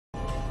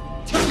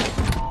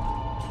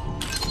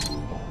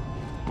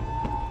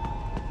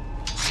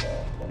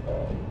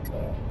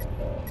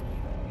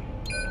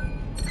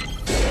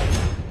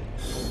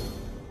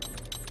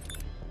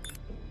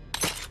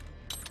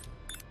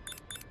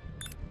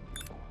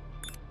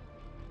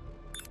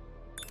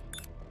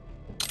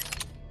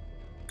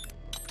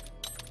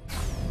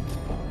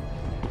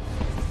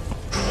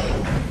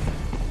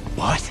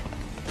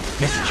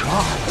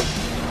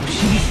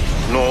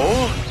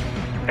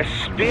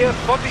Dear,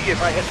 funny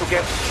if I had to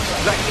guess.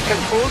 Likely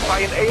controlled by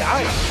an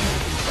AI.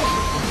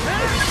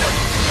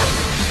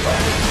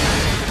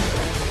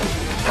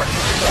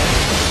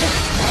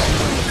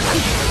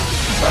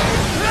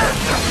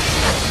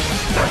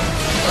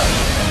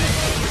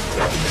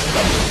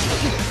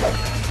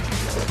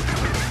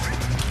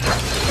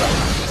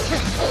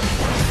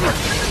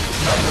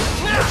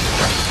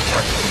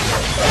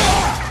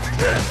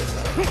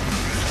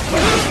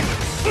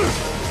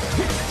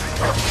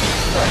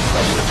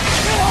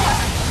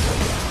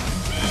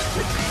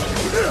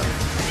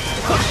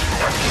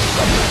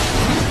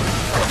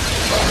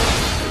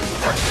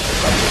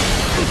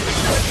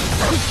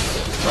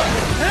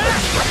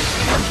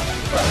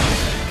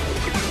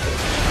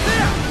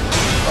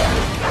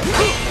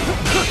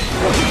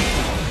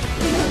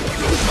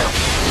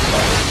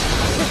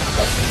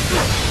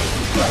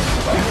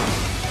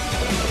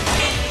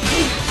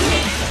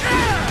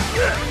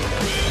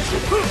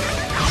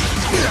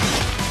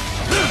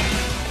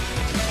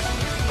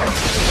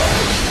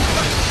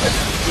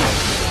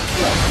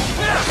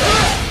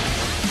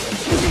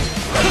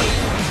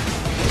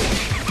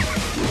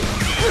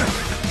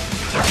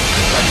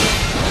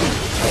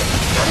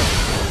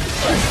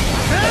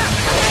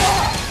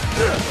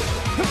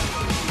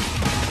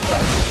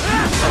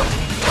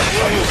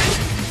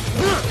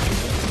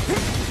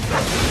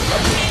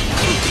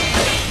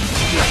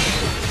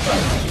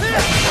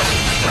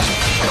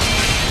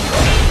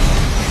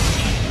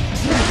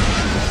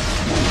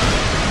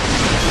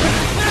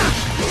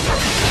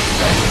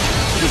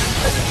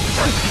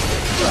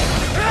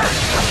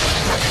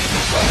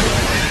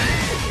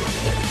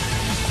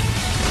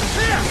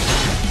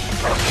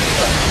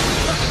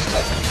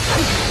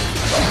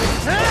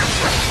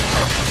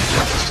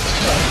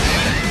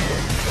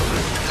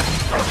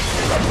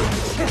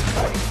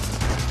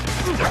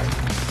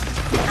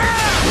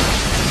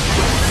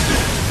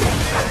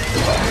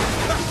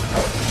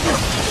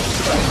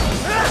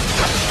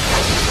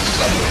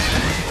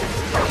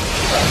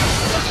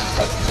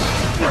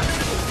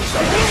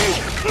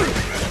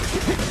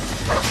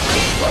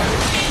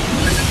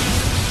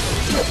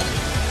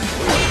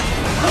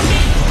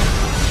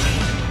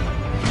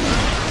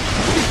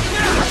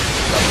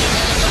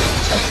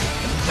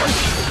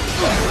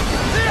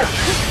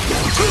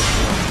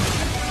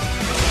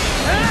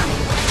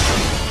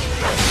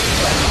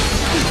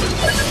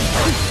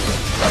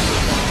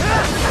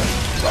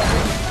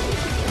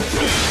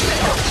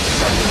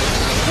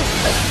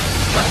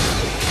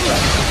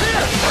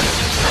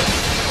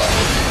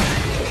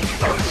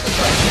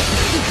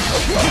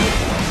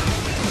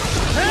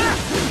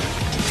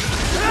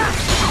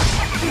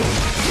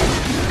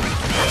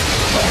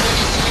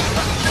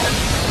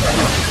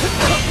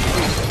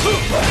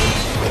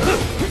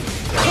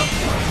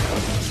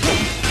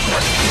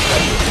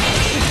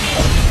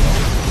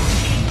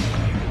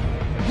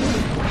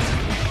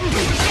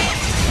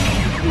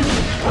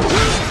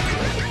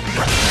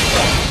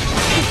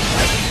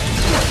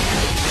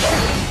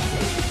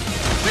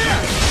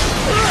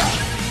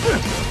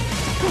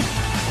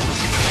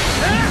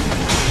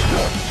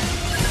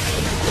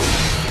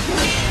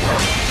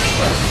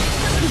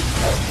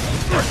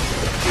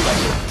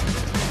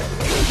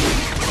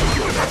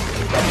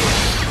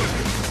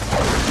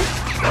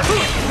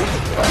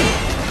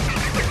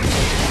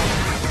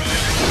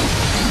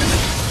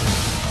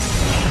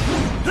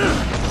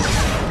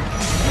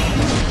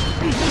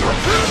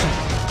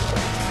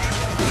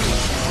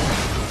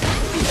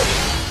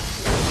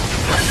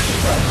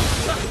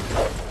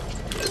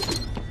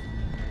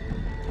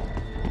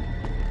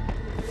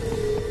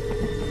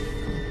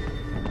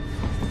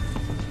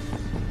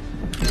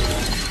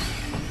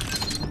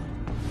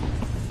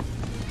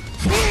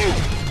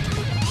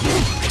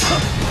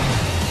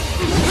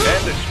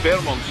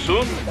 Spare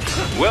monsoon?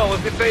 Well,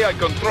 if it's AI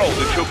controlled,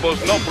 it should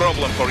pose no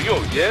problem for you,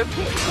 yes?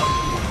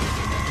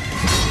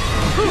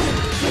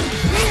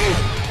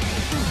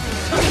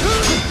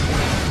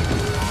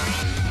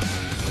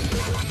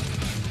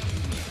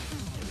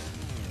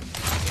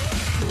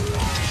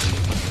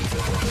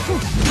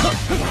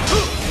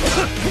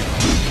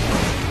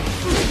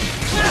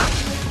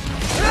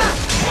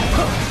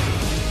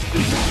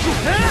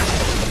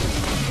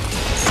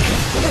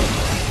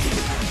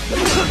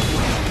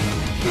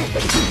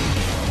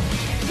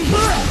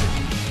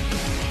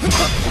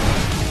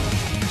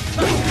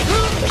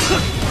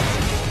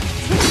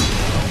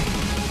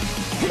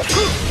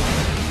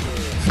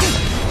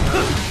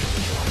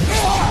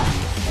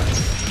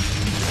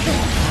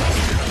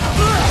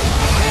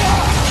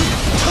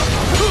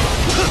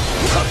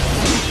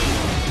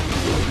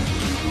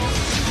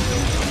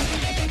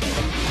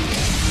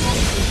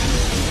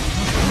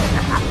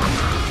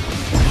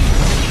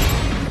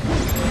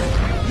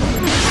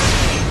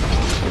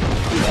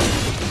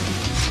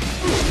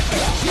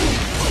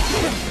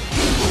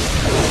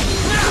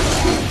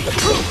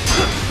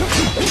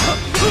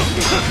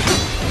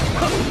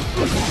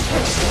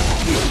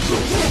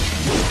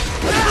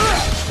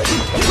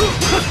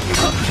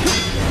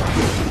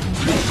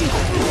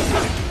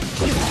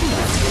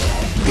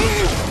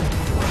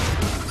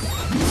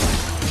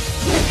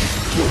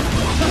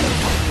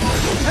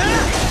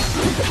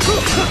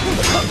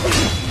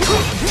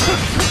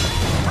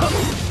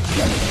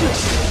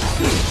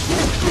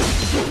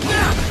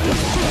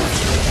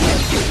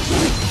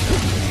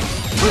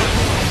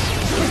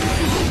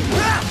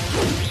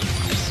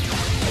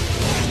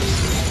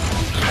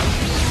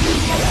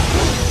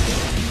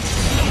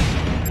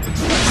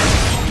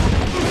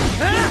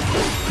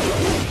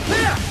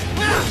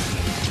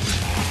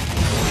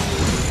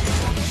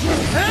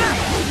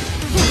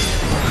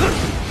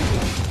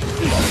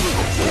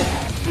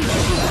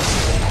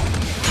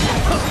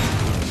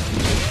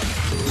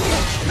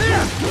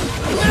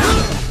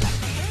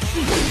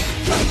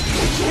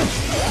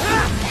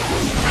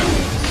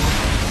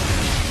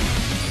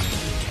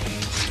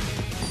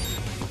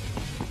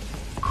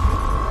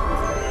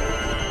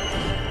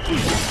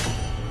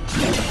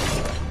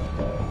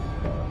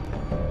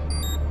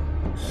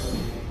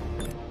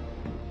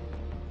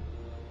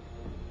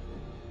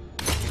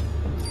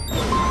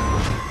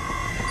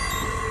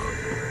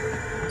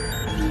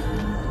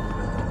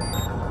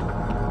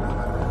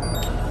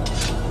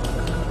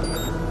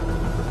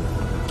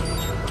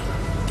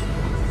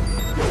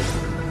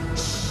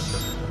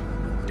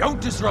 Don't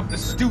disrupt the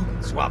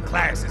students while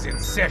class is in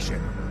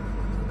session.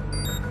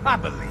 I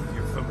believe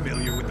you're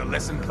familiar with the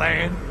lesson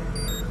plan.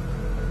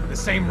 The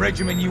same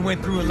regimen you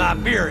went through in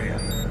Liberia.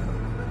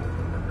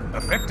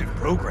 Effective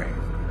program.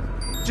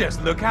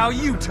 Just look how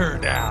you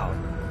turned out.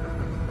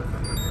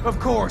 Of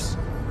course,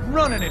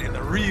 running it in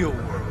the real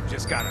world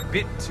just got a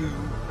bit too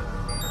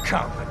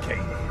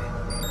complicated.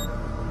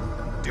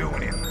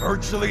 Doing it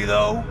virtually,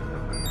 though,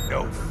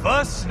 no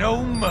fuss,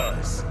 no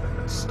muss.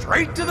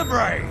 Straight to the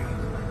brain.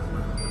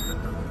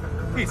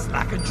 It's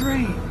like a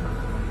dream.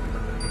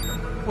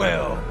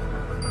 Well,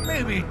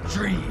 maybe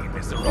dream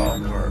is the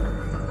wrong word.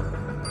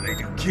 They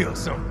do kill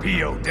some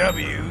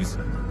POWs,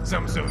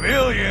 some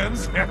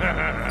civilians.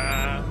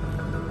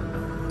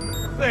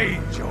 They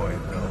enjoy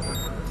it, though.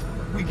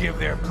 We give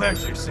their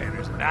pleasure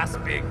centers a nice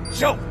big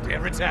jolt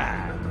every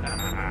time.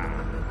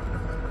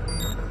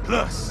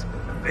 Plus,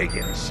 they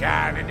get a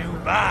shiny new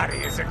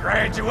body as a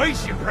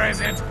graduation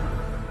present.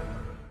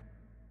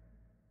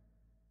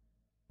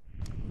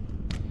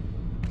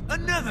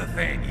 Another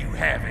thing you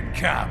have in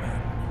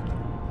common.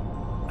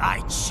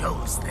 I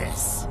chose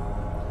this.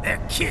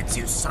 They're kids,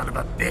 you son of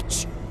a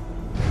bitch.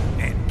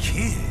 And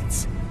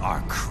kids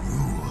are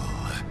cruel.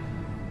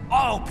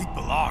 All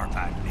people are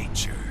by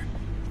nature.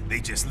 They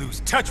just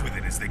lose touch with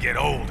it as they get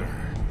older.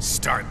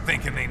 Start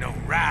thinking they know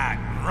right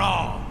and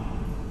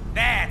wrong.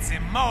 That's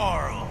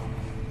immoral.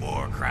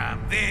 War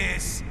crime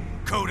this,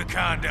 code of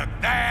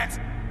conduct that.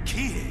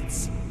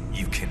 Kids,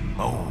 you can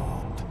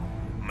mold,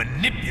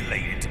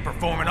 manipulate it to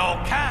performing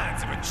all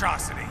kinds of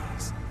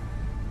atrocities.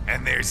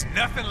 And there's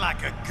nothing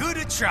like a good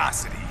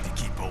atrocity to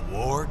keep a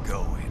war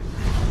going.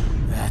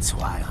 That's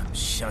why I'm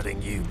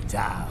shutting you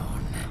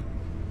down.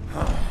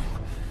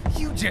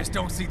 You just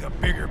don't see the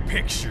bigger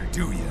picture,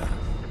 do you?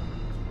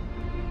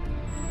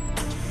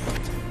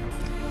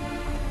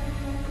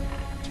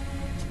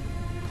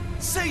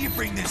 Say you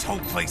bring this whole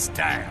place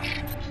down.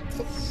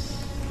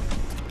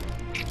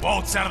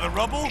 Waltz out of the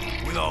rubble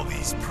with all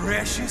these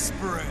precious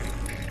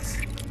brains.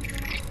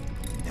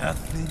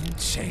 Nothing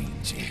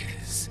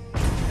changes.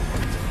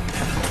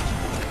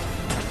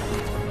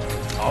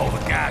 All the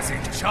guys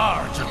in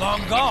charge are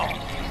long gone.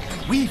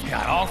 We've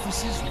got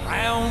offices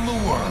around the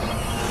world.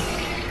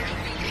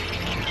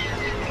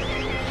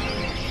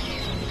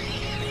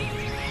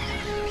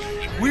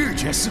 We're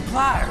just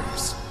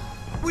suppliers.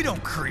 We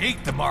don't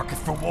create the market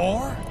for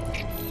war.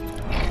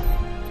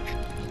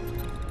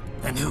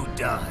 And who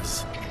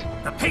does?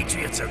 The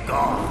Patriots are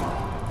gone.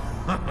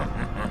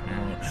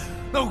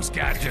 Those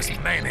guys just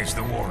manage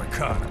the war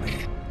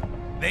economy.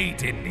 They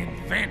didn't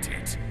invent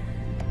it.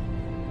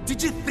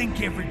 Did you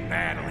think every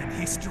battle in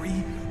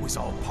history was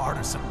all part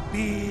of some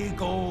big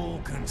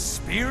old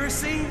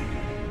conspiracy?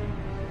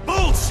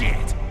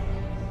 Bullshit!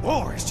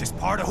 War is just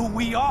part of who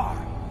we are.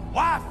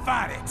 Why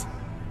fight it?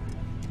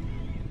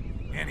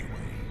 Anyway,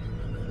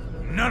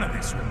 none of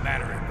this will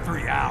matter in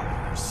 3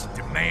 hours.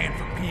 Demand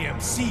for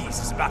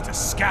PMCs is about to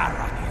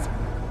skyrocket.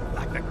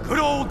 Like the good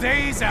old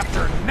days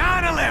after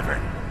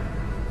 9/11.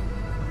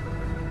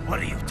 What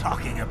are you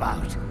talking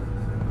about?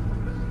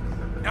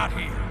 Not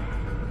here.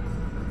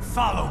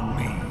 Follow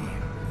me.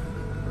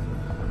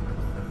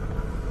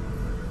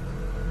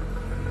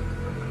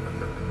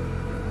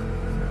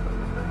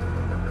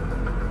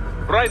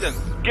 Raiden,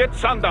 get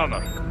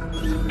Sundowner.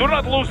 Do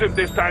not lose him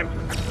this time.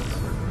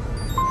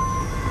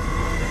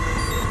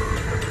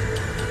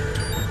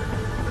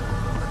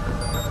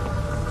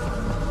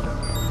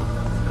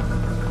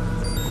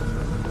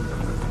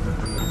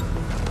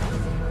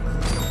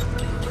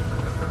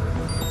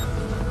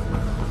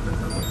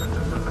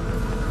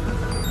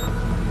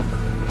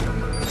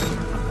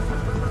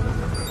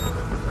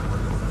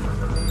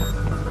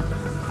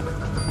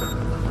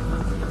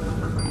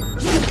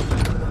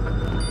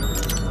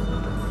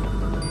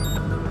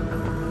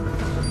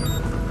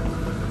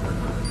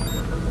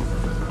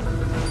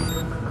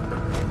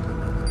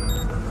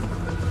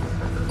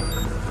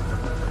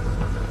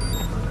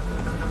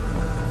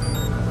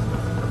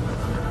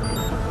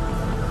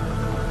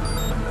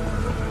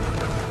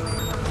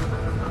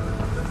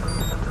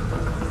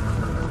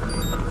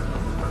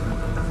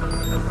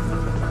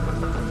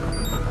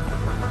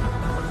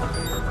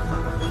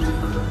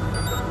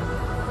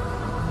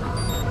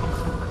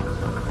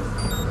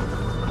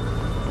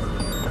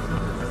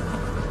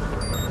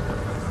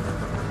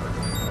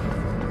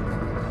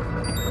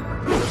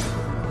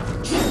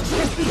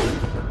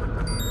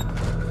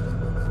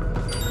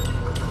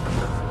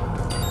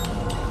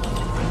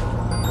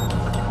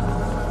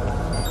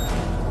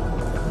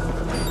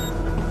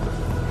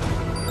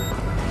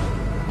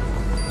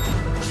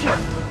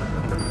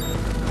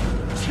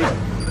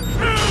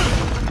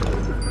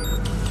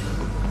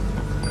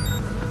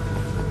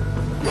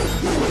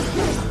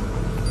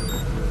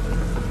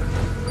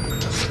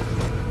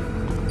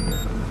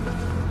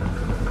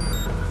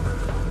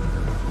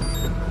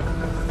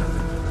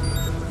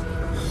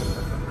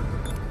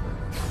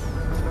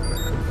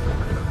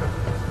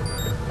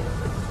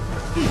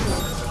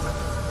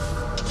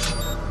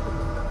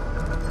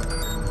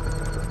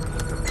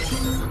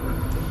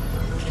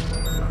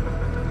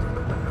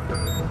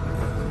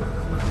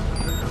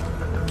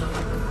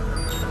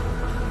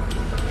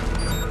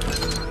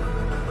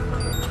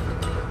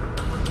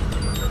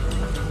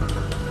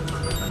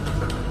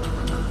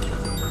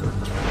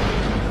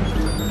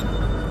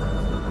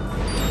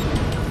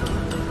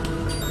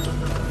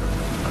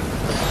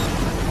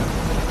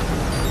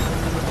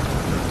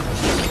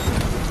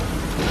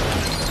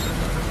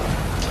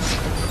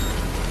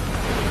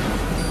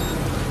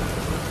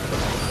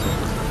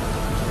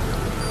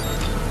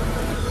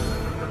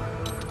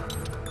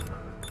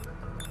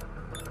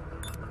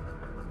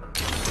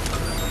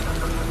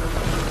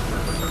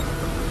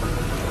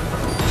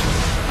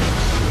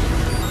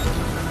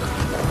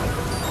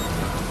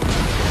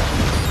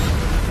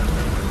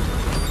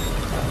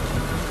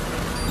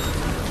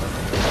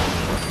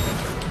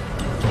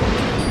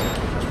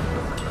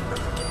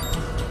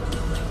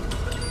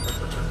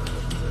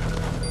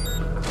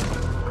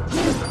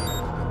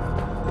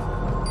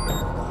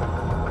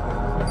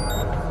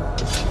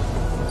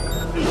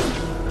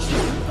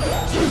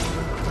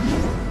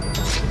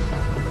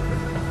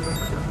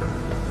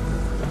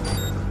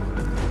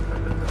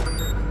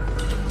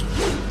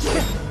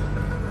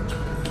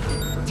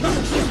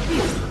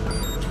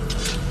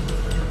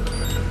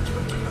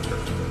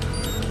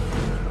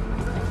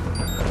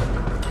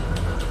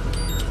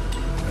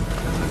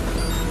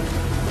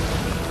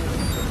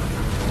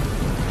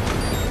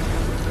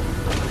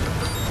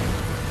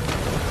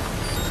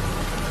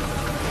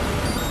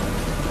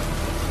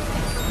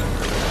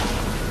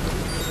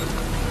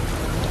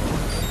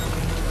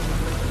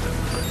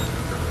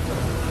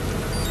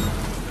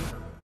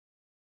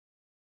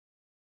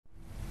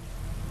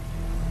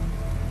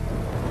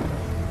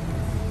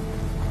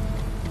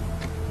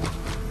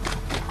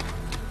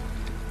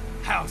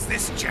 How's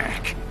this,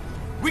 Jack?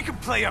 We can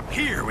play up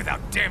here without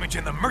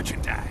damaging the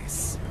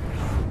merchandise.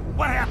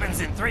 What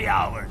happens in 3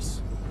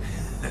 hours?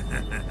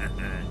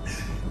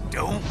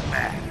 Don't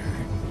matter.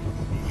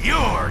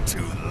 You're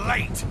too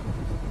late.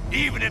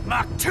 Even at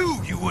Mach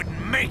 2, you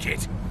wouldn't make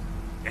it.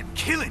 And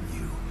killing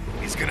you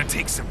is gonna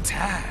take some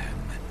time.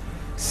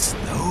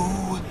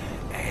 Slow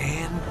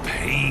and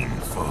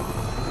painful.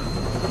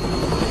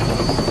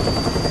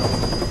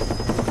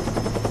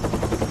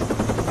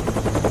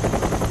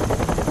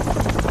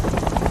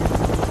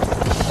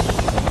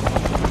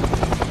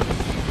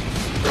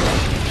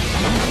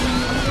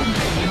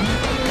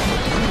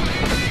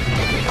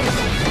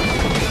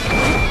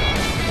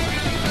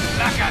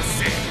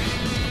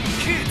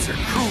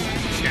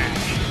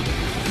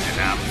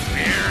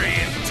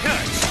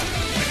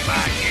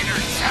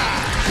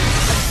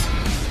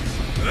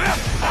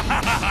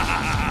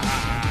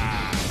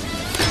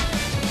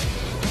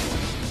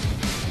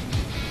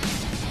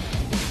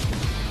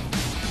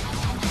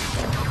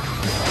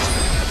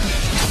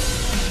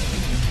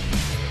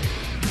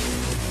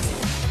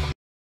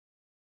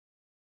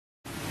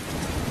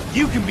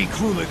 You can be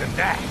crueler than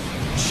that,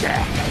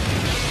 Jack.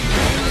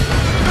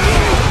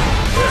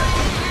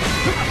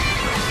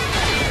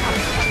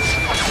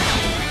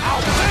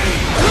 I'll pay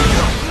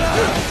your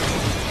blood.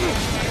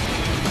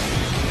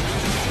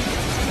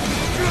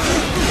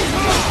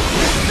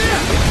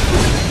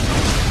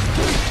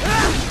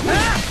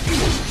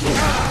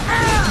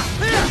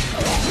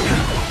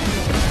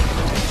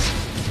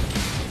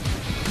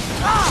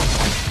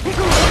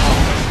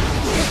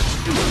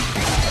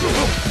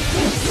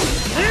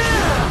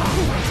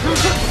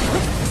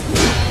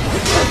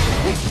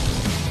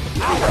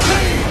 I'll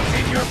bathe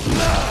in your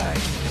blood!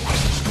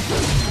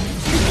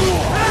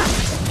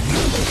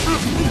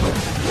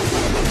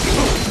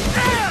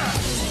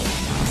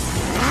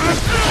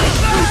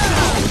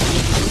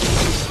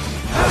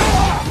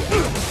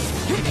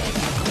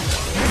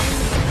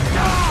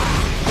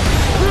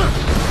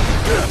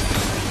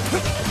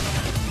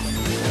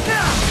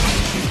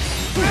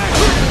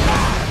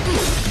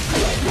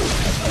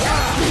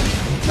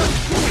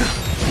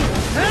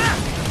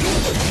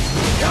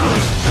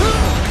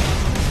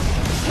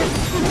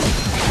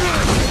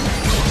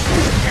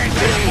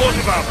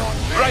 Explosive armor.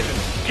 Raiden,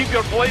 keep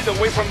your blade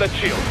away from that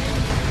shield.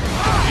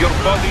 Your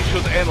body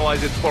should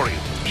analyze it for you.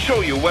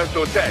 Show you where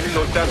to attack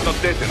so it does not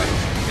detonate.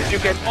 If you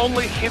can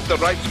only hit the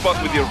right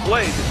spot with your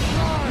blade,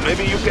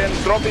 maybe you can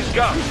drop his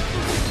gun.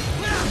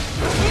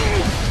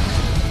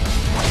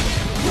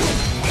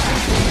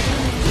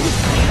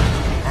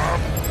 I'm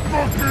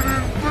fucking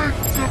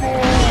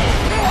invincible!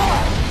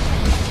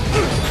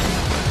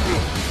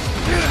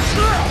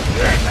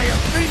 Can't lay a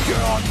finger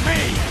on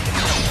me!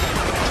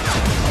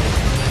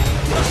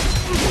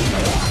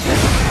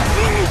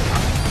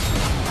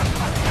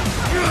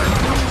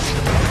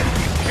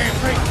 Can't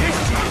break this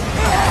shit!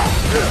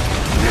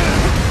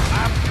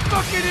 I'm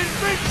fucking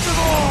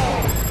invincible!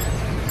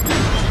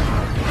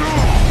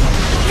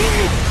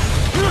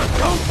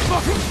 Don't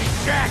fuck with me,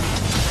 Jack!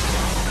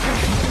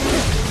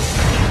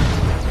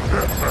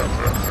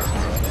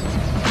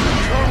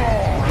 Come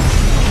on!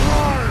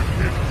 Try and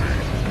hit me!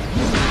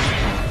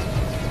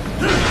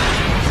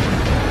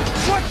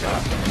 What the?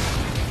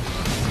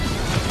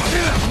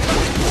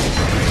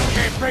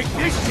 Can't break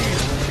this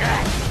shield,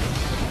 Jack!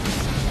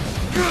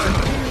 Come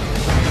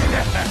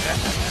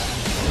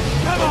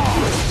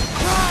on!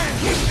 Try and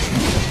hit me!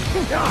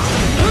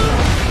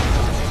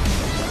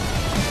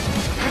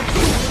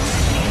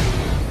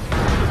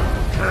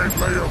 Can't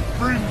lay a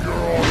finger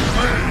on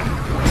me!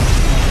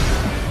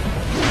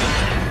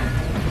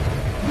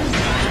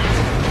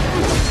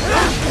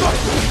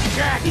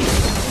 Jack!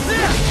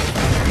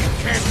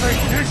 Can't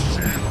make this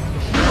shit!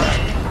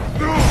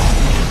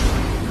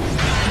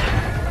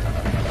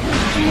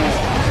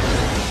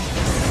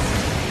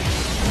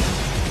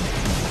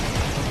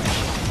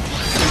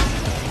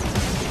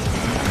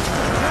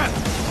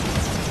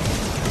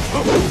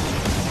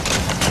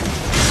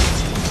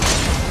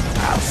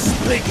 I'll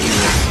split you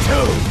in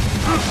two!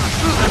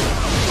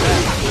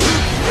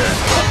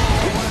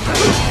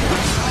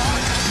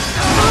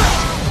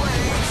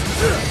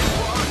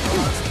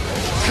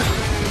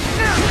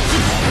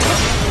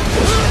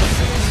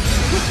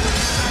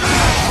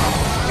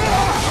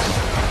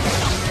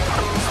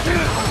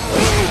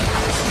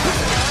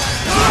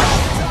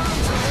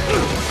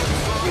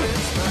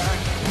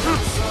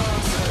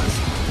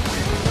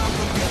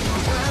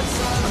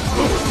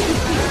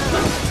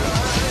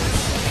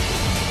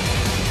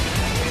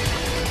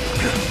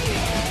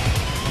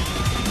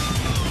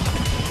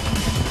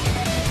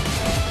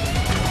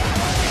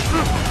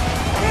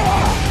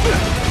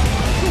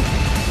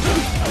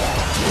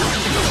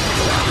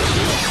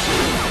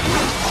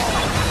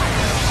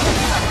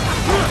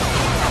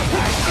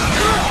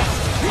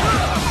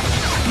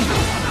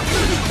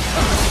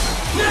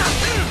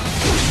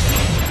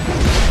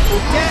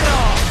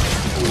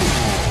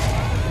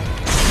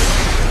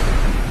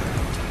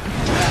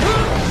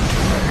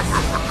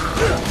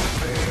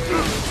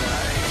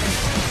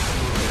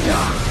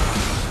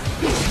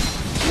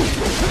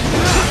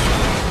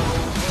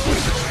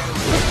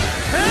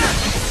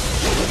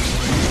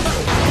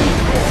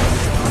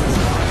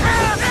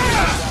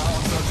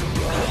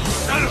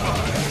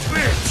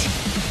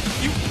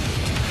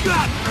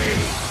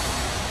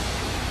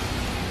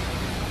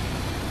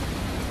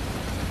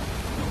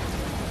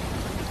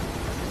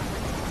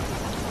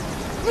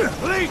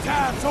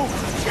 Playtime's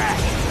over, Jack!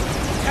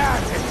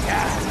 Time to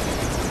die!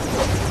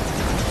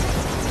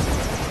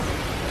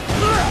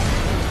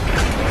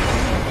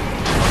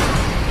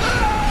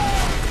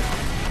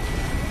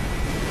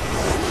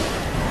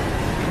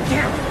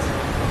 Damn it!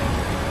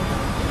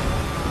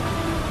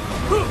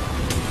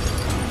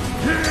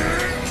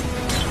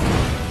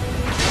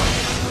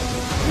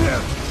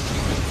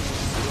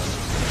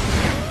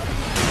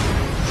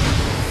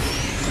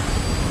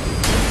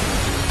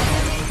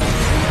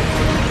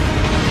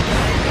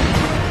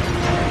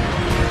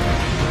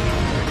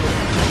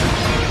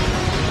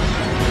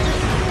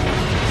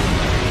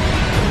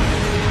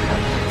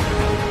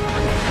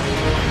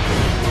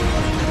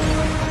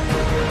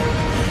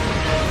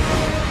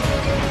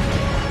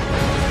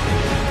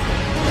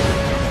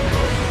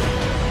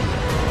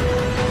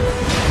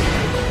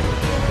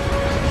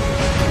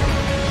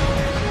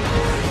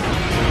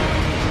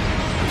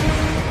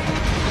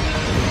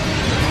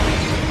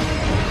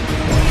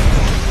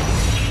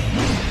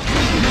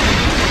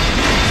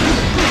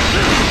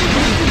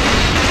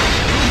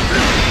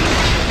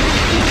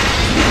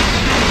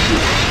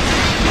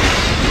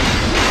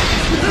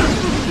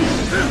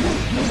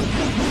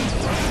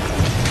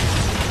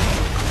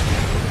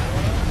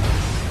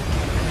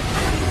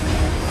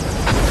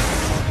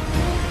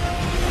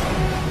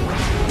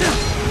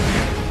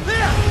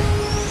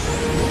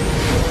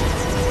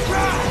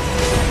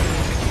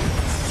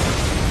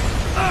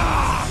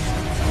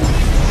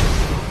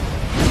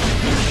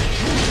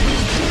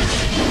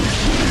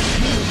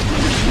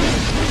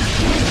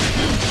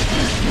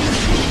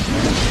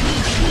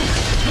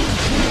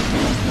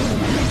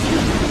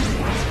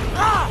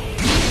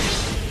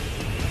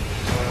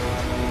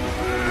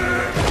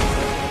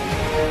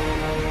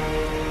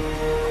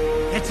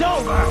 It's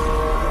over!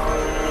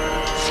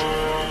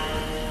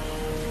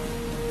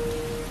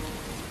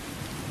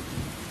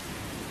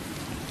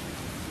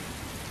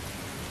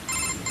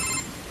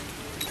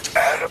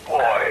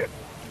 Attaboy,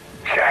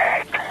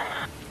 Jack.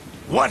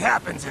 What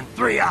happens in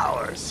 3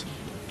 hours?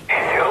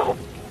 He'll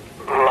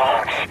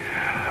launch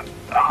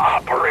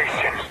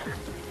Operation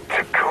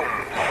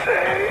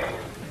Tecumseh.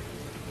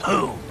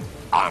 Who?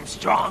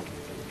 Armstrong?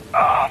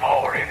 I've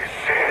already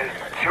said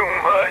too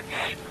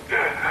much.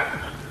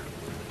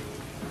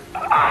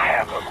 I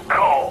have a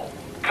call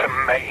to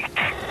make.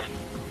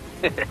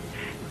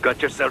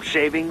 Got yourself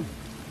shaving?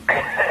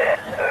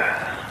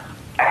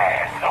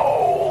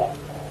 Asshole.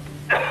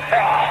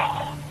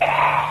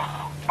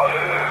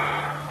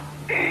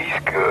 He's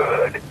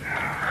good.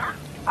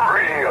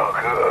 Real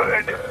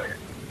good.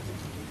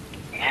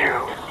 You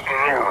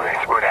knew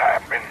this would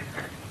happen,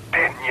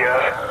 didn't you?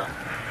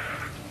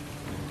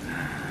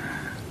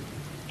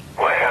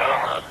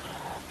 Well,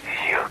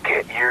 you'll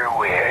get your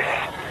wish.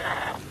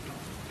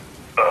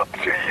 Up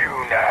to you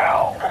now.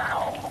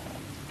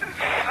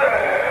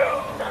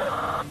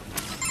 Sam.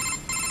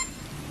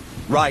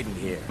 Raiden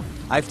here.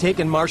 I've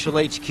taken Marshall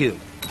HQ.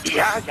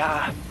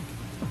 Yeah.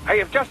 I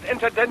have just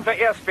entered Denver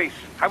airspace.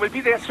 I will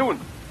be there soon.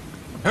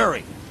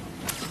 Hurry.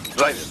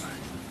 Raiden,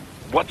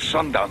 what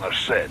Sundowner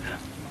said.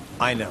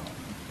 I know.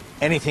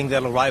 Anything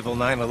that'll rival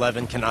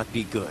 9/11 cannot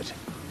be good.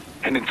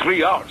 And in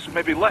 3 hours,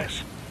 maybe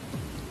less.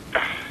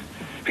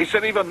 He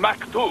said even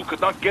Mach 2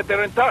 could not get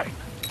there in time.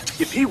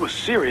 If he was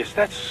serious,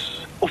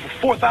 that's over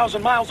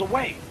 4,000 miles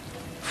away.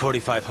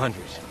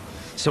 4,500.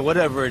 So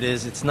whatever it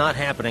is, it's not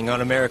happening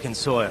on American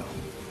soil.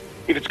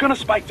 If it's gonna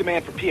spike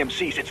demand for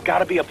PMCs, it's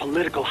gotta be a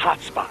political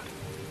hotspot.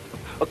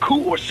 A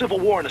coup or civil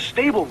war in a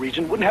stable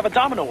region wouldn't have a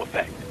domino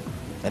effect.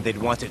 And they'd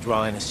want to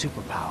draw in a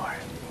superpower.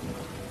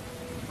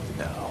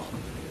 No.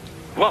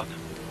 What?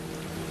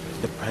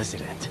 The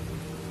president.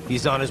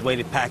 He's on his way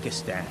to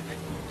Pakistan.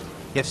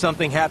 If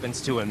something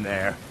happens to him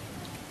there...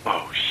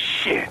 Oh,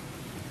 shit.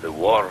 The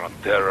War on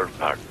Terror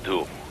Part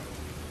 2.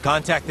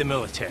 Contact the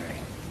military.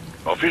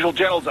 Official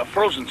channels are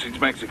frozen since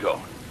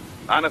Mexico.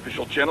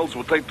 Unofficial channels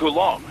will take too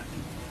long.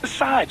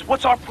 Besides,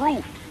 what's our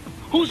proof?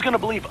 Who's gonna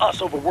believe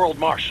us over World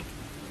Marshal?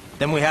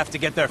 Then we have to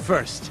get there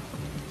first.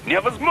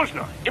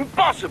 Невозможно.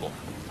 Impossible.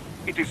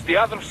 It is the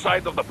other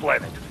side of the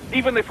planet.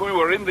 Even if we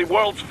were in the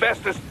world's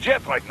fastest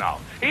jet right now,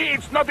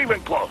 it's not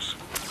even close.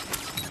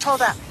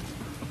 Hold up.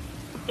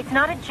 It's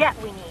not a jet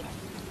we need.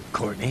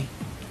 Courtney?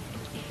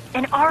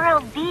 An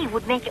RLV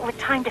would make it with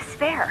time to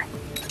spare.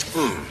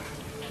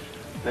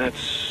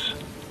 That's...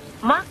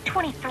 Mach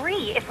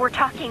 23 if we're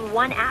talking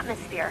 1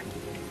 atmosphere.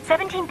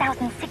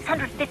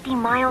 17,650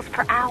 miles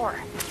per hour.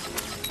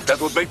 That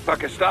would make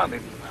Pakistan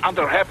in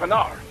under half an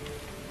hour.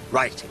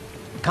 Right.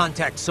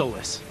 Contact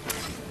Solus.